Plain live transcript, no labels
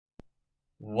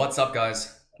What's up,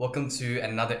 guys? Welcome to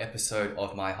another episode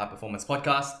of my high performance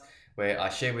podcast, where I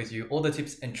share with you all the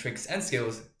tips and tricks and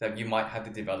skills that you might have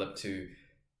to develop to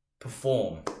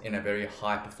perform in a very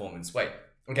high performance way.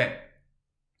 Okay,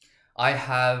 I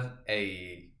have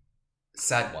a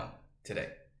sad one today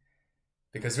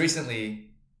because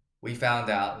recently we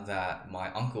found out that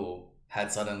my uncle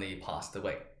had suddenly passed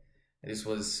away. This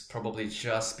was probably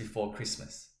just before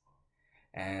Christmas.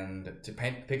 And to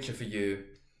paint a picture for you,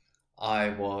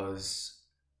 I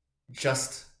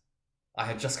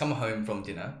had just come home from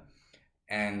dinner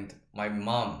and my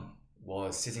mum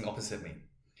was sitting opposite me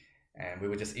and we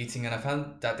were just eating, and I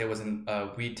found that there was a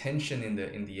weird tension in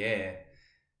the air,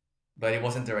 but it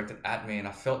wasn't directed at me, and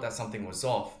I felt that something was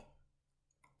off.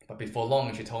 But before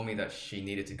long, she told me that she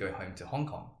needed to go home to Hong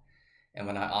Kong. And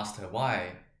when I asked her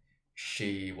why,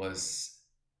 she was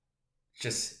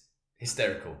just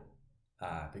hysterical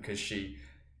because she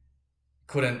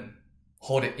couldn't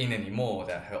hold it in anymore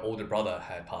that her older brother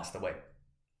had passed away.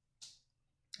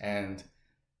 And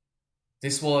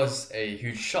this was a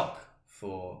huge shock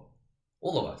for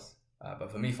all of us.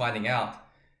 But for me, finding out,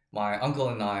 my uncle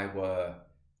and I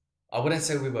wouldn't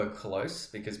say we were close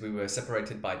because we were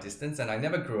separated by distance, and I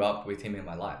never grew up with him in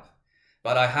my life.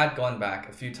 But I had gone back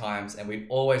a few times and we'd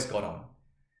always got on.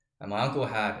 And my uncle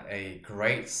had a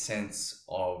great sense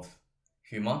of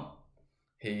humor.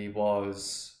 He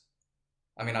was,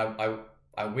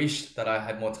 I wish that I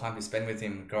had more time to spend with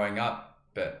him growing up,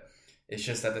 but it's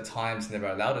just that the times never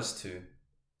allowed us to.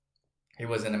 He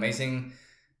was an amazing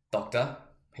doctor.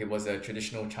 He was a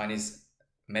traditional Chinese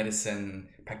medicine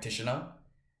practitioner.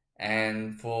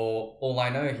 And for all I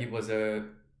know, he was a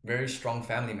very strong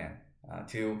family man.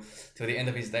 Till the end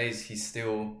of his days, he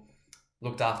still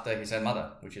looked after his own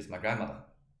mother, which is my grandmother.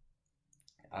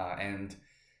 And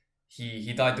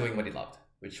he died doing what he loved,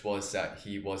 which was that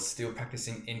he was still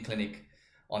practicing in clinic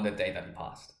on the day that he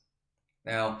passed.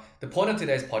 Now, the point of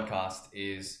today's podcast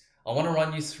is I want to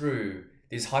run you through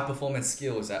these high performance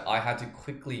skills that I had to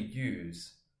quickly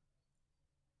use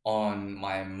on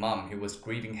my mum, who was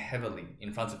grieving heavily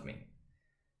in front of me.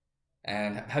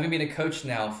 And having been a coach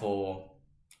now for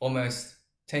almost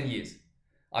 10 years,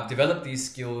 I've developed these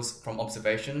skills from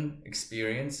observation,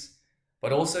 experience,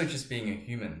 but also just being a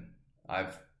human.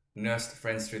 I've nursed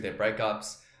friends through their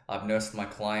breakups. I've nursed my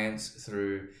clients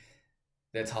through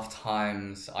their tough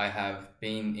times. I have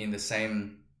been in the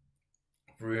same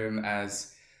room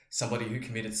as somebody who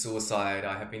committed suicide.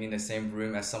 I have been in the same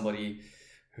room as somebody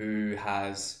who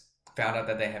has found out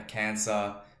that they have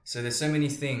cancer. So there's so many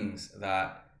things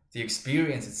that the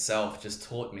experience itself just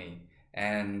taught me.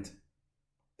 And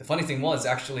the funny thing was,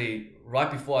 actually,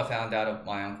 right before I found out of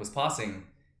my uncle's passing,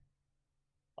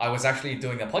 I was actually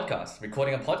doing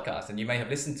recording a podcast, and you may have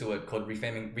listened to it, called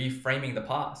Reframing the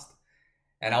Past.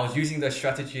 And I was using those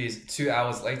strategies 2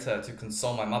 hours later to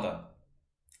console my mother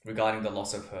regarding the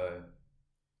loss of her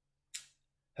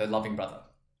loving brother.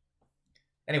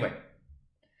 Anyway,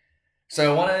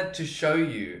 so I wanted to show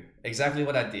you exactly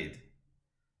what I did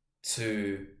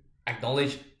to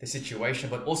acknowledge the situation,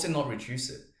 but also not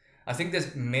reduce it. I think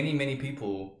there's many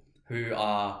people who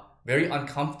are very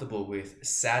uncomfortable with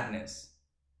sadness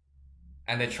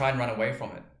and they try and run away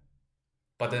from it.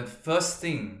 But the first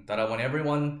thing that I want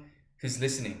everyone who's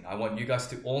listening, I want you guys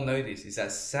to all know this, is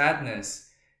that sadness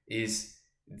is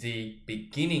the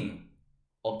beginning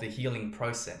of the healing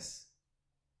process.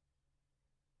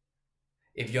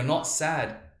 If you're not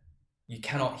sad, you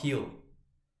cannot heal.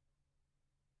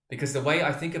 Because the way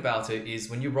I think about it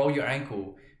is when you roll your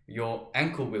ankle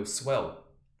will swell.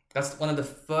 That's one of the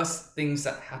first things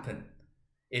that happen.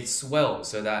 It swells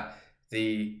so that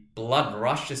the blood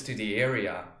rushes to the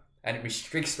area and it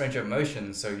restricts range of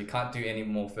motion, so you can't do any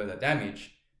more further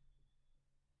damage.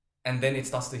 And then it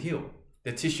starts to heal.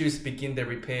 The tissues begin their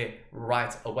repair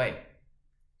right away.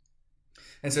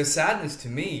 And so sadness to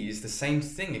me is the same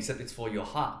thing, except it's for your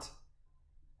heart.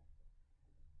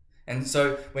 And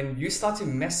so when you start to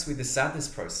mess with the sadness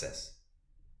process,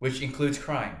 which includes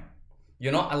crying,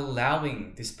 you're not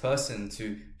allowing this person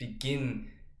to begin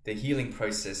the healing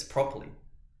process properly.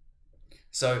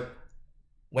 So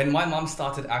when my mum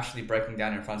started actually breaking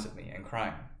down in front of me and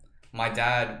crying, my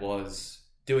dad was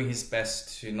doing his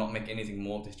best to not make anything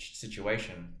more of the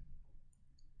situation.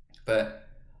 But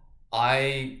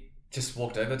I just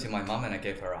walked over to my mum and I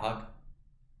gave her a hug.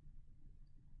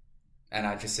 And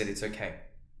I just said, it's okay.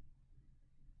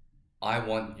 I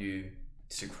want you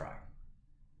to cry.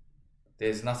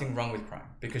 There's nothing wrong with crying,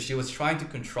 because she was trying to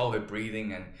control her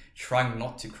breathing and trying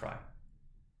not to cry.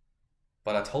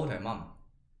 But I told her, Mum,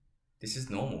 this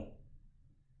is normal.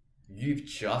 You've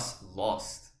just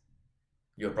lost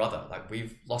your brother. Like,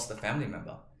 we've lost a family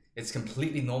member. It's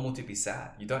completely normal to be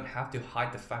sad. You don't have to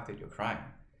hide the fact that you're crying.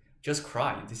 Just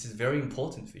cry. This is very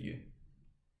important for you.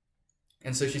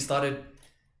 And so she started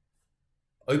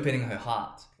opening her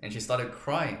heart and she started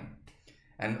crying.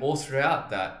 And all throughout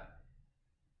that,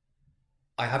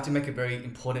 I have to make a very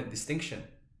important distinction.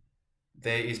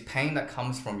 There is pain that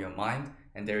comes from your mind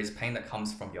and there is pain that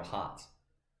comes from your heart.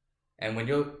 And when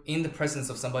you're in the presence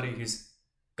of somebody who's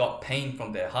got pain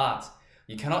from their heart,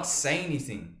 you cannot say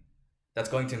anything that's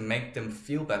going to make them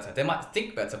feel better. They might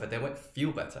think better, but they won't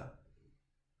feel better.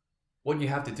 What you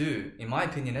have to do, in my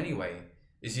opinion anyway,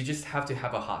 is you just have to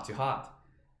have a heart to heart.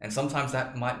 And sometimes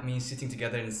that might mean sitting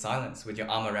together in silence with your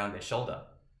arm around their shoulder.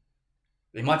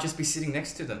 It might just be sitting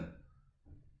next to them.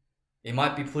 It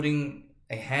might be putting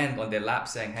a hand on their lap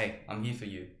saying, hey, I'm here for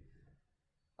you.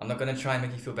 I'm not going to try and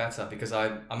make you feel better because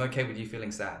I'm okay with you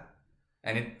feeling sad.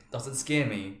 And it doesn't scare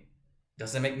me. It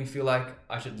doesn't make me feel like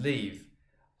I should leave.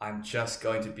 I'm just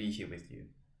going to be here with you.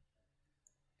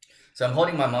 So I'm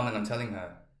holding my mum and I'm telling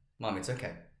her, Mum, it's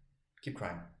okay. Keep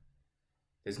crying.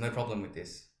 There's no problem with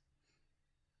this.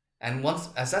 And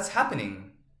as that's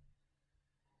happening,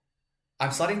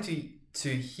 I'm starting to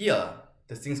hear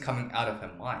the things coming out of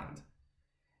her mind.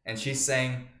 And she's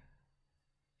saying,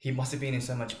 he must have been in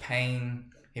so much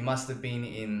pain. He must have been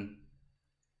in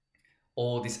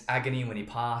all this agony when he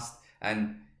passed.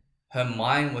 And her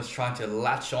mind was trying to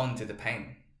latch on to the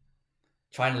pain,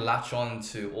 trying to latch on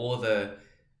to all the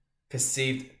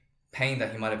perceived pain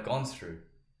that he might have gone through.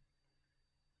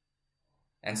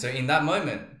 And so in that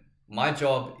moment, my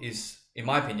job is, in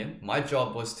my opinion, my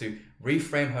job was to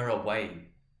reframe her away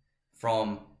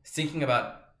from thinking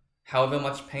about however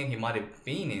much pain he might have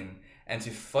been in and to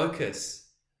focus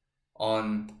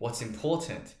on what's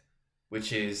important,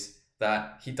 which is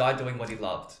that he died doing what he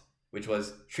loved, which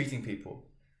was treating people.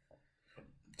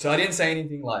 So I didn't say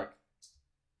anything like,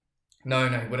 no,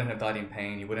 he wouldn't have died in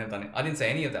pain. He wouldn't have done it. I didn't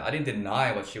say any of that. I didn't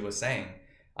deny what she was saying.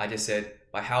 I just said,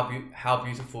 but how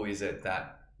beautiful is it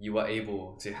that you were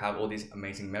able to have all these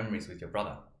amazing memories with your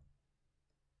brother?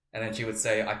 And then she would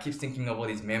say, I keep thinking of all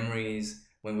these memories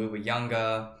when we were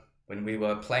younger, when we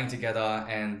were playing together,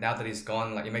 and now that he's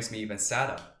gone, like, it makes me even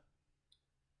sadder.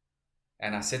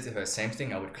 And I said to her, same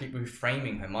thing. I would keep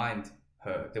reframing her mind,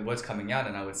 the words coming out,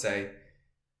 and I would say,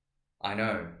 I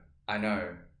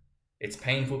know. It's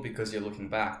painful because you're looking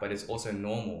back, but it's also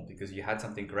normal because you had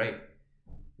something great.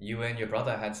 You and your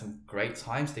brother had some great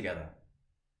times together.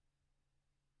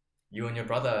 You and your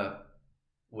brother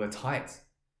were tight,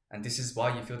 and this is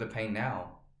why you feel the pain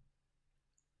now.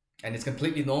 And it's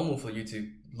completely normal for you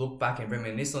to look back and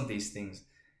reminisce on these things.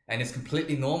 And it's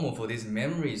completely normal for these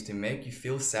memories to make you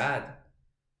feel sad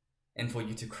and for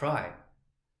you to cry.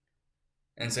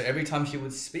 And so every time she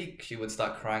would speak, she would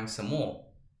start crying some more.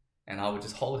 And I would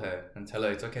just hold her and tell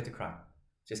her it's okay to cry.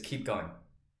 Just keep going.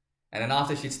 And then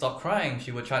after she'd stop crying,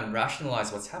 she would try and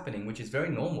rationalize what's happening, which is very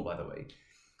normal, by the way.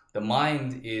 The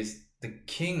mind is the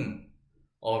king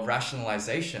of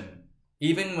rationalization,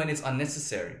 even when it's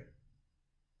unnecessary.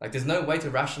 Like, there's no way to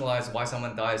rationalize why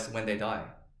someone dies when they die.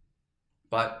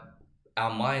 But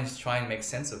our minds try and make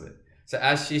sense of it. So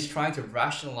as she's trying to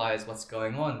rationalize what's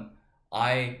going on,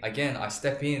 I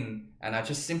step in and I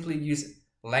just simply use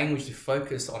language to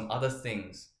focus on other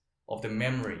things of the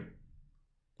memory,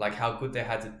 like how good they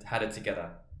had it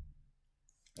together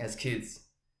as kids,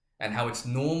 and how it's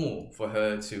normal for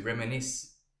her to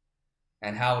reminisce,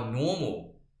 and how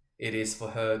normal it is for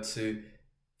her to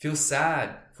feel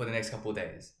sad for the next couple of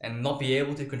days and not be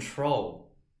able to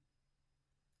control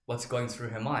what's going through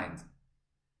her mind.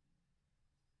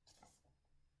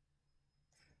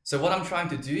 So what I'm trying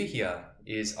to do here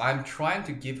is I'm trying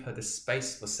to give her the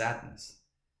space for sadness.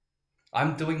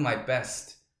 I'm doing my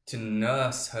best to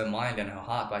nurse her mind and her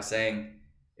heart by saying,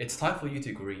 it's time for you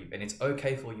to grieve, and it's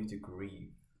okay for you to grieve.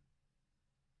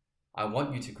 I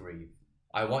want you to grieve.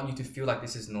 I want you to feel like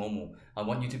this is normal. I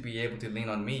want you to be able to lean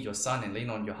on me, your son, and lean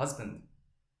on your husband.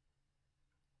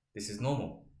 This is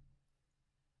normal.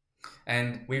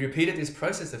 And we repeated this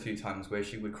process a few times where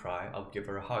she would cry, I would give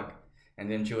her a hug,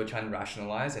 and then she would try and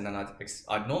rationalize, and then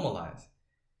I'd normalize.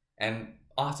 And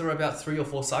after about 3 or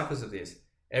 4 cycles of this,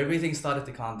 everything started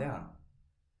to calm down.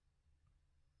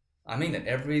 I mean that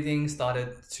everything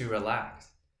started to relax.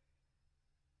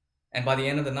 And by the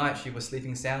end of the night, she was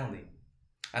sleeping soundly.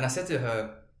 And I said to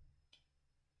her,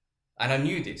 and I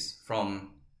knew this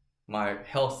from my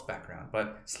health background,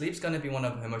 but sleep's going to be one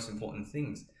of her most important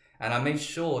things. And I made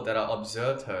sure that I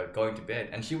observed her going to bed,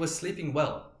 and she was sleeping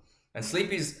well. And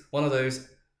sleep is one of those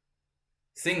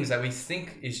things that we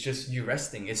think is just you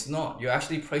resting. It's not. You're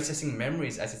actually processing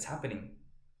memories as it's happening.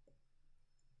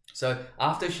 So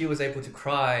after she was able to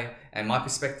cry, and my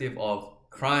perspective of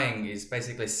crying is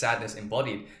basically sadness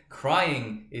embodied,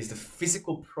 crying is the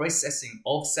physical processing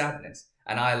of sadness.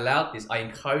 And I allowed this, I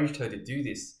encouraged her to do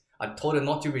this. I told her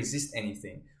not to resist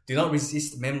anything. Do not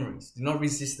resist memories. Do not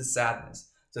resist the sadness.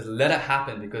 Just let it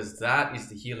happen, because that is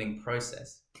the healing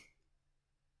process.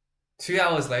 2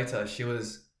 hours later, she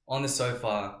was on the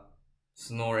sofa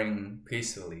snoring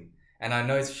peacefully. And I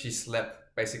know she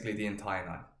slept basically the entire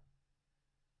night.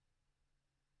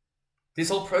 This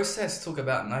whole process took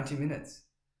about 90 minutes,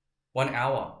 1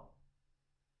 hour.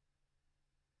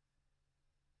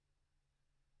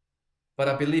 But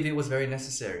I believe it was very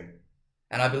necessary.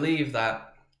 And I believe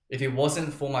that if it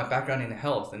wasn't for my background in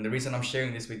health, and the reason I'm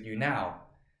sharing this with you now,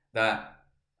 that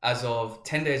as of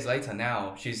 10 days later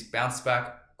now, she's bounced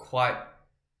back quite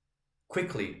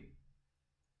quickly.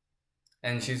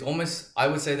 And she's almost, I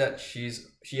would say that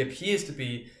she appears to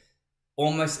be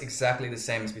almost exactly the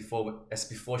same as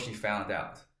before she found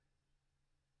out.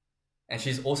 And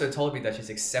she's also told me that she's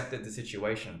accepted the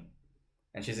situation,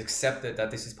 and she's accepted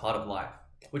that this is part of life,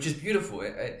 which is beautiful.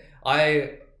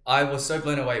 I was so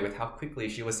blown away with how quickly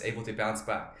she was able to bounce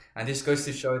back. And this goes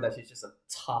to show that she's just a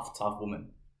tough woman.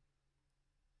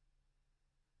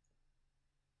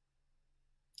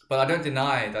 But I don't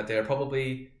deny that there are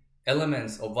probably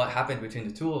elements of what happened between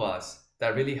the two of us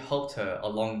that really helped her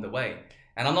along the way.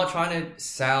 And I'm not trying to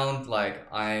sound like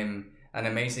I'm an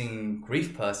amazing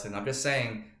grief person. I'm just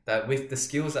saying that with the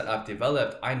skills that I've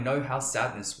developed, I know how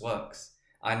sadness works.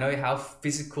 I know how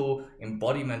physical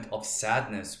embodiment of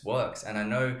sadness works. And I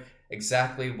know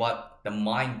exactly what the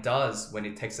mind does when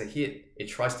it takes a hit. It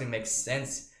tries to make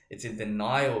sense. It's in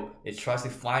denial. It tries to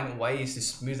find ways to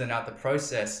smoothen out the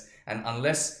process. And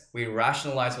unless we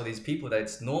rationalize for these people that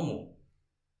it's normal,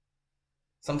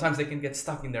 sometimes they can get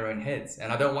stuck in their own heads.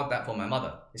 And I don't want that for my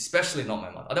mother, especially not my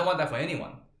mother. I don't want that for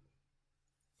anyone.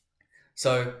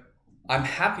 So I'm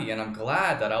happy and I'm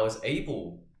glad that I was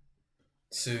able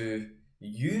to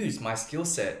use my skill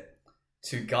set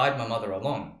to guide my mother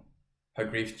along her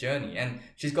grief journey. And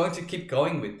she's going to keep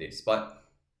going with this. But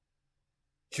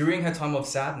during her time of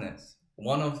sadness,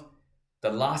 one of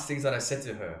the last things that I said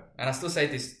to her, and I still say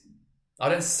this, I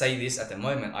don't say this at the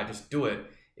moment, I just do it,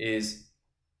 is,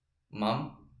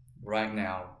 Mum, right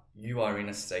now, you are in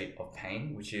a state of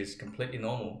pain, which is completely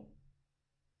normal.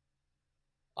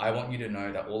 I want you to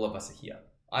know that all of us are here.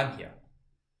 I'm here.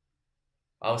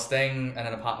 I was staying in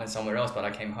an apartment somewhere else, but I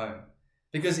came home.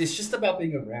 Because it's just about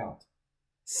being around.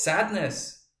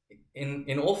 Sadness,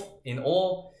 in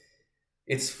all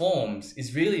its forms,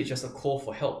 is really just a call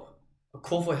for help. A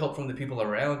call for help from the people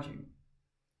around you.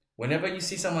 Whenever you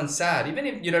see someone sad, even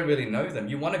if you don't really know them,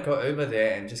 you want to go over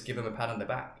there and just give them a pat on the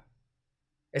back.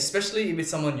 Especially if it's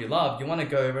someone you love, you want to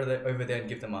go over there and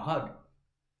give them a hug.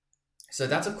 So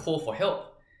that's a call for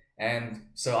help. And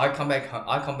so I come back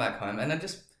home and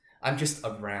I'm just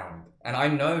around. And I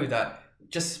know that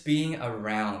just being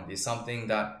around is something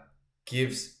that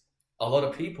gives a lot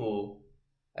of people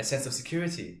a sense of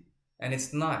security. And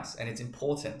it's nice and it's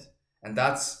important. And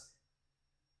that's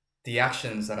the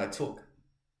actions that I took.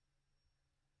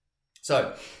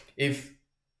 So if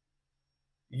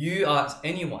you are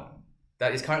anyone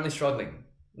that is currently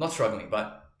not struggling,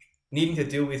 but needing to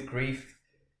deal with grief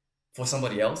for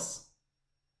somebody else,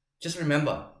 just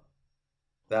remember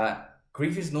that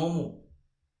grief is normal.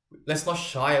 Let's not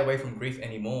shy away from grief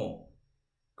anymore.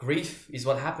 Grief is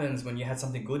what happens when you had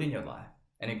something good in your life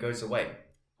and it goes away.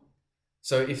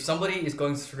 So if somebody is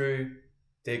going through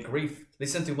their grief,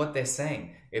 listen to what they're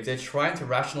saying. If they're trying to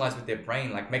rationalize with their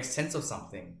brain, like make sense of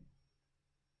something,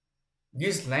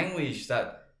 use language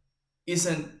that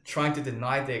isn't trying to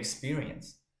deny their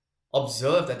experience.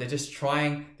 Observe that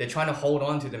they're trying to hold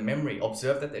on to the memory.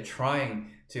 Observe that they're trying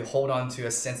to hold on to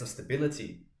a sense of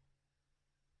stability.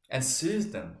 And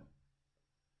soothe them.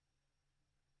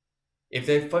 If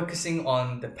they're focusing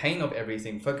on the pain of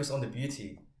everything, focus on the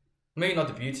beauty. Maybe not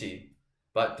the beauty,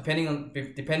 but depending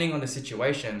on the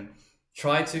situation,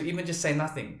 try to even just say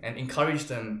nothing and encourage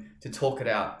them to talk it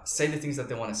out. Say the things that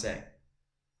they want to say.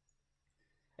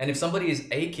 And if somebody is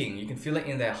aching, you can feel it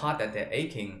in their heart that they're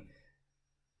aching.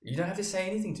 You don't have to say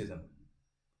anything to them.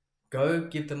 Go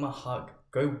give them a hug.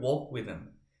 Go walk with them.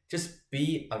 Just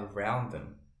be around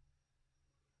them.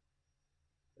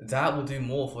 That will do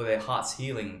more for their heart's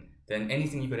healing than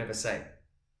anything you could ever say.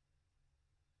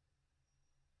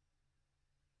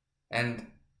 And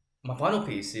my final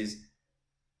piece is,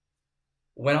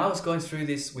 when I was going through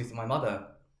this with my mother,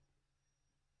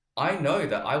 I know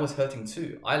that I was hurting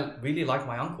too. I really like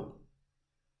my uncle.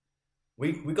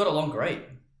 We got along great.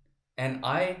 And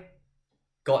I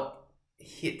got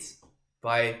hit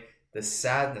by the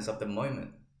sadness of the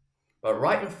moment. But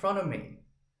right in front of me,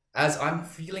 as I'm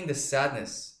feeling the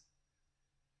sadness,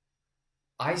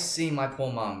 I see my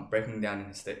poor mom breaking down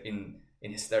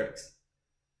in hysterics.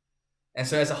 And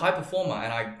so as a high performer,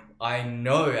 and I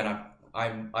know and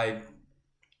I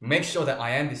make sure that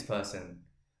I am this person,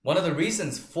 one of the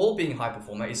reasons for being a high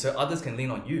performer is so others can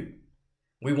lean on you.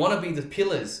 We want to be the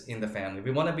pillars in the family.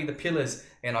 We want to be the pillars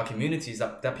in our communities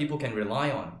that people can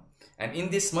rely on. And in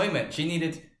this moment, she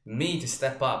needed me to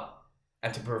step up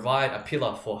and to provide a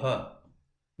pillar for her,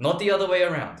 not the other way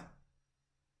around.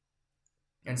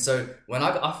 And so when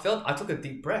I took a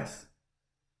deep breath.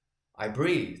 I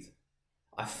breathed.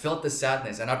 I felt the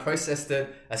sadness and I processed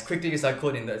it as quickly as I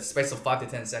could in the space of 5 to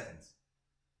 10 seconds.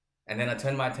 And then I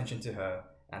turned my attention to her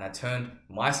and I turned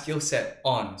my skill set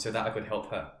on so that I could help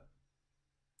her.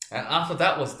 And after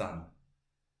that was done,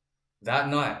 that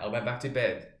night I went back to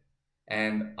bed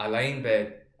and I lay in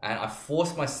bed and I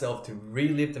forced myself to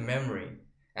relive the memory,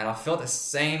 and I felt the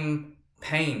same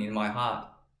pain in my heart.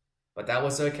 But that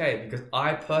was okay because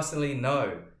I personally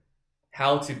know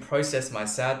how to process my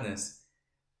sadness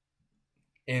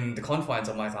in the confines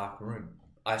of my dark room.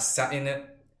 I sat in it,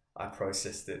 I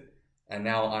processed it, and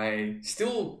now I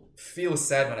still feel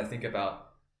sad when I think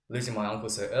about losing my uncle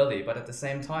so early, but at the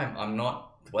same time, I'm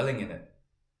not dwelling in it.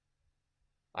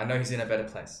 I know he's in a better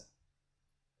place.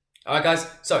 Alright guys,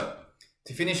 so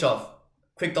to finish off,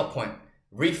 quick dot point,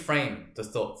 reframe the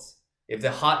thoughts. If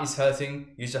their heart is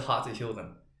hurting, use your heart to heal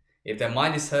them. If their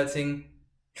mind is hurting,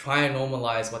 try and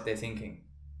normalize what they're thinking.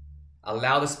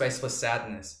 Allow the space for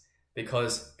sadness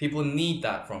because people need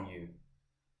that from you.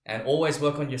 And always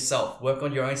work on yourself, work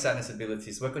on your own sadness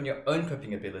abilities, work on your own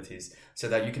coping abilities so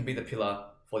that you can be the pillar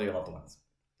for your loved ones.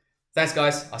 Thanks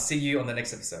guys, I'll see you on the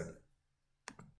next episode.